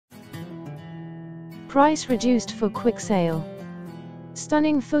Price reduced for quick sale.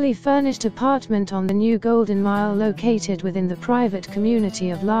 Stunning fully furnished apartment on the new Golden Mile located within the private community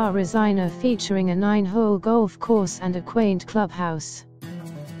of La Resina, featuring a 9-hole golf course and a quaint clubhouse.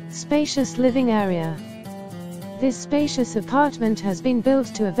 Spacious living area. This spacious apartment has been built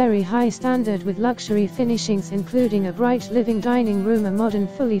to a very high standard with luxury finishings including a bright living dining room, a modern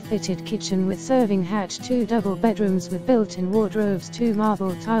fully fitted kitchen with serving hatch, 2 double bedrooms with built-in wardrobes, 2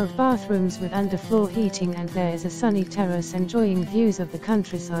 marble tiled bathrooms with underfloor heating, and there is a sunny terrace enjoying views of the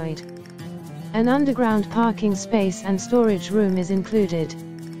countryside. An underground parking space and storage room is included.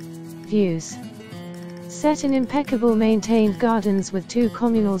 Views. Set in impeccable maintained gardens with 2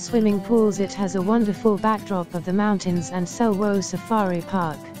 communal swimming pools, it has a wonderful backdrop of the mountains and Selwo Safari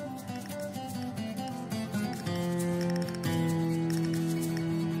Park.